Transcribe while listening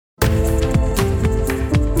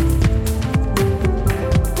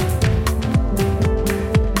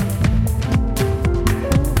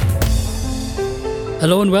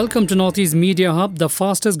Hello and welcome to Northeast Media Hub, the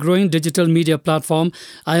fastest growing digital media platform.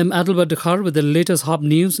 I am Adalbert Dakhar with the latest Hub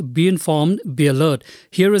news. Be informed, be alert.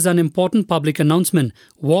 Here is an important public announcement.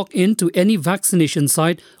 Walk into any vaccination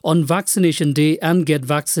site on vaccination day and get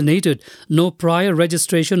vaccinated. No prior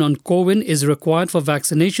registration on CoWIN is required for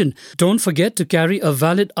vaccination. Don't forget to carry a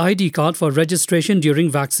valid ID card for registration during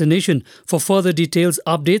vaccination. For further details,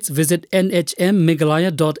 updates, visit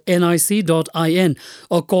nhmmeghalaya.nic.in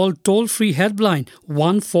or call toll-free helpline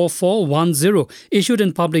 14410, issued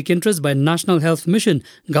in public interest by National Health Mission,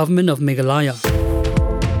 Government of Meghalaya.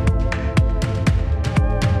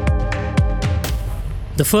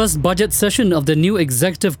 The first budget session of the new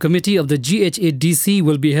Executive Committee of the GHADC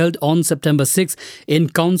will be held on September 6 in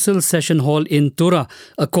Council Session Hall in Tura,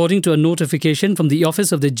 according to a notification from the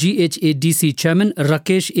office of the GHADC Chairman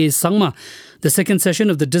Rakesh A. Sangma. The second session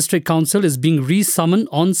of the District Council is being re-summoned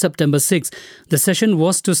on September 6. The session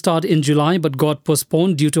was to start in July but got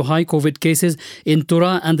postponed due to high COVID cases in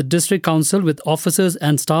Tura and the District Council, with officers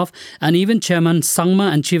and staff and even Chairman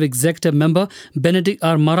Sangma and Chief Executive Member Benedict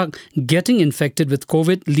R. Marak getting infected with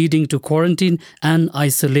COVID, leading to quarantine and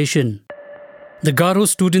isolation. The Garo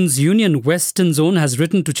Students' Union Western Zone has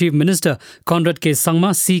written to Chief Minister Conrad K.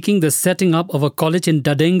 Sangma seeking the setting up of a college in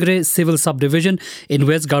Dadengre Civil Subdivision in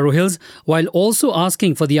West Garo Hills, while also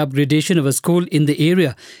asking for the upgradation of a school in the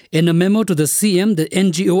area. In a memo to the CM, the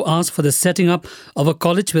NGO asked for the setting up of a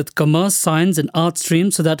college with commerce, science and art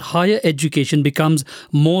streams so that higher education becomes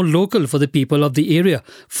more local for the people of the area.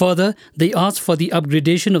 Further, they asked for the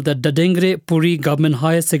upgradation of the Dadengre Puri Government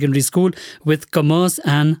Higher Secondary School with commerce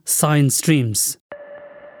and science streams.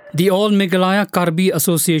 The All Meghalaya Karbi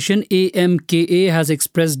Association AMKA has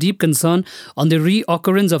expressed deep concern on the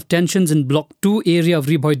reoccurrence of tensions in Block 2 area of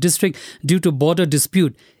Ribhoi district due to border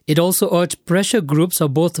dispute. It also urged pressure groups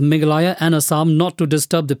of both Meghalaya and Assam not to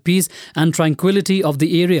disturb the peace and tranquility of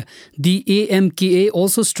the area. The AMKA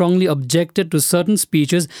also strongly objected to certain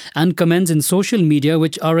speeches and comments in social media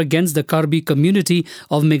which are against the Karbi community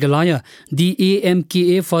of Meghalaya. The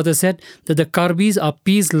AMKA further said that the Karbis are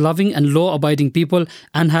peace-loving and law-abiding people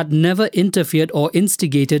and had never interfered or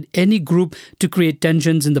instigated any group to create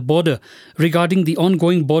tensions in the border. Regarding the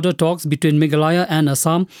ongoing border talks between Meghalaya and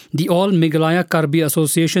Assam, the All Meghalaya Karbi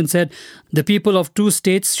Association said the people of two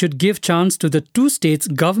states should give chance to the two states'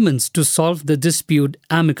 governments to solve the dispute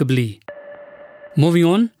amicably. Moving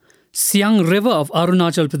on. Siang River of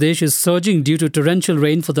Arunachal Pradesh is surging due to torrential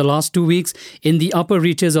rain for the last 2 weeks in the upper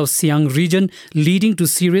reaches of Siang region, leading to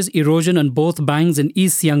serious erosion on both banks in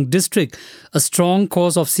East Siang district. A strong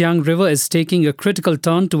course of Siang River is taking a critical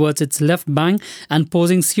turn towards its left bank and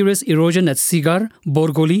posing serious erosion at Sigar,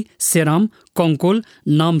 Borgoli, Seram, Konkul,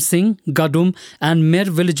 Namsing, Gadum and Mer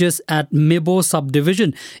villages at Mebo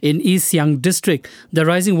subdivision in East Siang district. The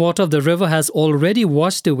rising water of the river has already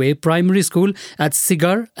washed away primary school at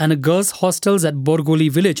Sigar and a girls' hostels at Borgoli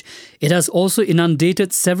village. It has also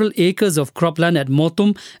inundated several acres of cropland at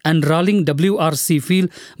Motum and Raling WRC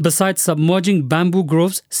field, besides submerging bamboo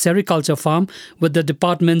groves, sericulture farm with the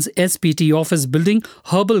department's SPT office building,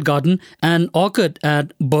 herbal garden and orchard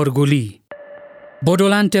at Borgoli.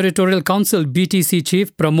 Bodoland Territorial Council BTC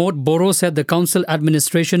Chief Pramod Boro said the council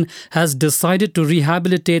administration has decided to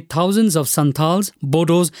rehabilitate thousands of Santals,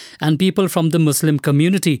 Bodos and people from the Muslim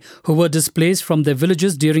community who were displaced from their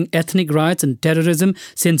villages during ethnic riots and terrorism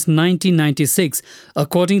since 1996.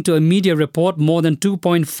 According to a media report, more than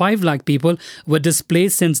 2.5 lakh people were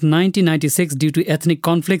displaced since 1996 due to ethnic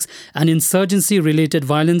conflicts and insurgency-related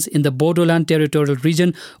violence in the Bodoland Territorial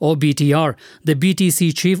Region or BTR. The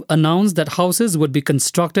BTC Chief announced that houses would be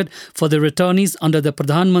constructed for the returnees under the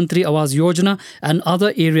Pradhan Mantri Awas Yojana and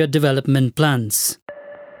other area development plans.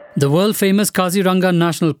 The world-famous Kaziranga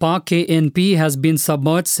National Park KNP has been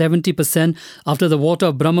submerged 70% after the water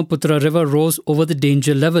of Brahmaputra River rose over the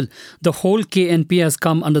danger level. The whole KNP has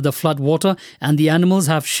come under the flood water and the animals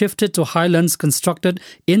have shifted to highlands constructed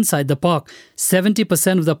inside the park.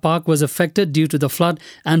 70% of the park was affected due to the flood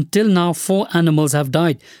and till now 4 animals have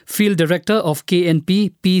died. Field Director of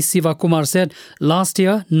KNP P. Sivakumar said last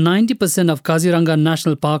year 90% of Kaziranga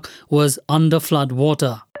National Park was under flood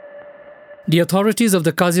water. The authorities of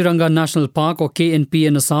the Kaziranga National Park or KNP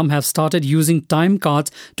in Assam have started using time cards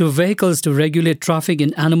to vehicles to regulate traffic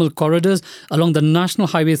in animal corridors along the National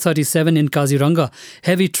Highway 37 in Kaziranga.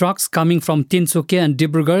 Heavy trucks coming from Tinsukia and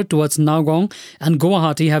Dibrugarh towards Nagaon and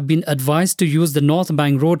Guwahati have been advised to use the North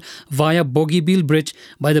Bank Road via Bogibeel Bridge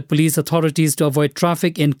by the police authorities to avoid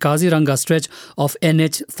traffic in Kaziranga stretch of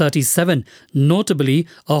NH 37. Notably,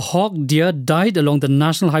 a hawk deer died along the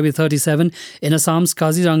National Highway 37 in Assam's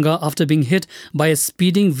Kaziranga after being hit hit by a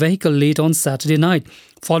speeding vehicle late on Saturday night.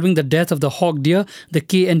 Following the death of the hog deer, the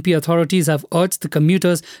KNP authorities have urged the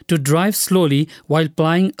commuters to drive slowly while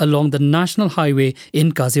plying along the national highway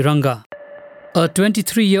in Kaziranga. A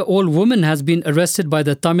 23-year-old woman has been arrested by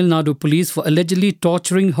the Tamil Nadu police for allegedly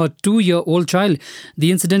torturing her 2-year-old child. The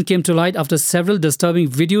incident came to light after several disturbing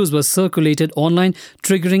videos were circulated online,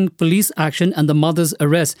 triggering police action and the mother's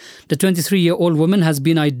arrest. The 23-year-old woman has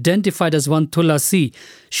been identified as one Tulasi.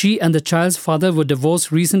 She and the child's father were divorced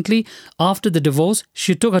recently. After the divorce,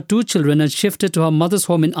 she took her 2 children and shifted to her mother's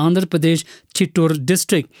home in Andhra Pradesh, Chittoor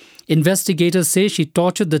district. Investigators say she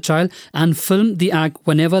tortured the child and filmed the act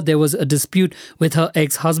whenever there was a dispute with her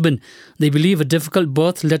ex-husband. They believe a difficult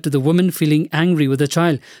birth led to the woman feeling angry with the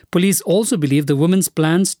child. Police also believe the woman's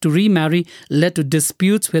plans to remarry led to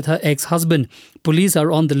disputes with her ex-husband. Police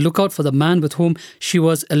are on the lookout for the man with whom she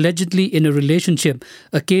was allegedly in a relationship.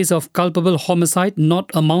 A case of culpable homicide not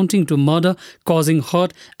amounting to murder, causing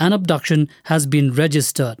hurt and abduction has been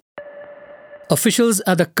registered. Officials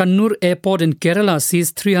at the Kannur airport in Kerala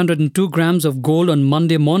seized 302 grams of gold on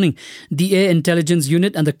Monday morning. The Air Intelligence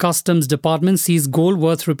Unit and the Customs Department seized gold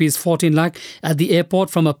worth Rs 14 lakh at the airport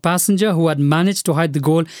from a passenger who had managed to hide the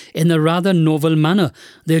gold in a rather novel manner.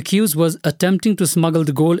 The accused was attempting to smuggle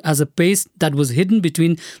the gold as a paste that was hidden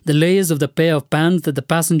between the layers of the pair of pants that the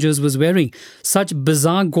passengers was wearing. Such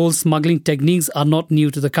bizarre gold smuggling techniques are not new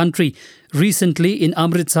to the country. Recently, in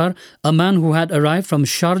Amritsar, a man who had arrived from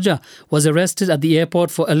Sharjah was arrested at the airport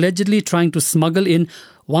for allegedly trying to smuggle in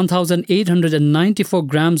 1,894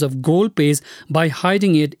 grams of gold paste by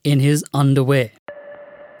hiding it in his underwear.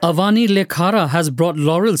 Avani Lekhara has brought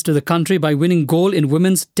laurels to the country by winning gold in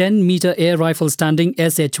women's 10-meter air rifle standing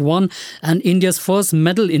SH1 and India's first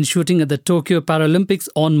medal in shooting at the Tokyo Paralympics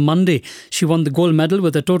on Monday. She won the gold medal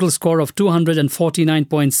with a total score of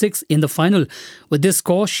 249.6 in the final. With this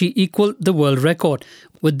score, she equaled the world record.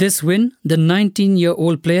 With this win, the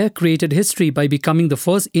 19-year-old player created history by becoming the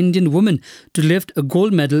first Indian woman to lift a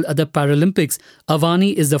gold medal at the Paralympics.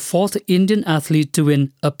 Avani is the 4th Indian athlete to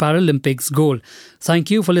win a Paralympics gold.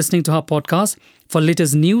 Thank you for listening to our podcast. For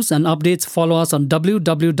latest news and updates, follow us on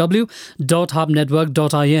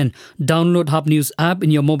www.hubnetwork.in. Download Hub News app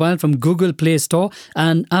in your mobile from Google Play Store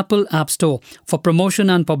and Apple App Store. For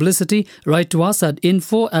promotion and publicity, write to us at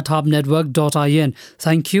info@hubnetwork.in.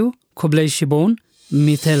 Thank you. Kublai Shibon.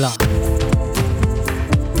 Mithela.